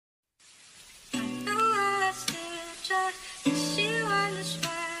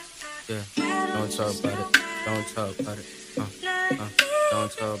Yeah, don't talk about it. Don't talk about it. Don't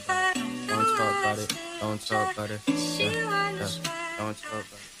talk about it. Don't talk about it. Don't talk about it. Yeah, don't talk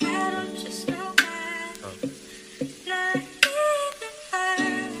about it.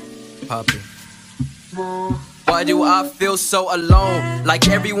 Pop it. Why do I feel so alone? Like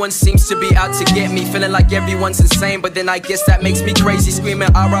everyone seems to be out to get me. Feeling like everyone's insane, but then I guess that makes me crazy. Screaming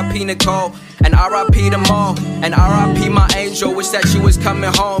R.I.P. Nicole, and R.I.P. them all, and R.I.P. my angel. Wish that she was coming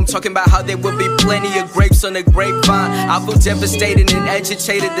home. Talking about how there would be plenty of grapes on the grapevine. I feel devastated and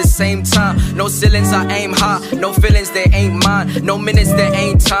agitated at the same time. No ceilings, I aim high. No feelings, they ain't mine. No minutes, there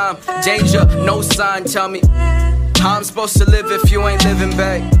ain't time. Danger, no sign. Tell me how I'm supposed to live if you ain't living,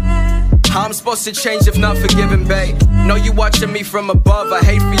 babe. How I'm supposed to change if not forgiving, babe. Know you watching me from above, I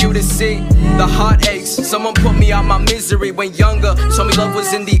hate for you to see the heartaches. Someone put me out my misery when younger, told me love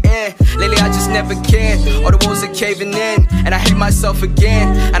was in the air. Lately I just never cared, all the walls are caving in, and I hate myself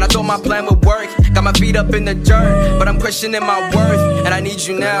again. And I thought my plan would work, got my feet up in the dirt, but I'm questioning my worth, and I need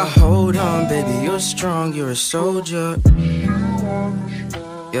you now. Hold on, baby, you're strong, you're a soldier.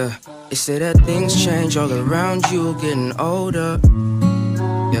 Yeah, they say that things change all around you, getting older.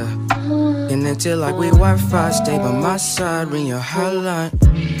 Yeah, connected like we Wi-Fi, stay by my side, ring your hotline.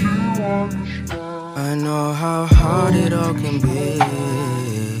 I know how hard it all can be.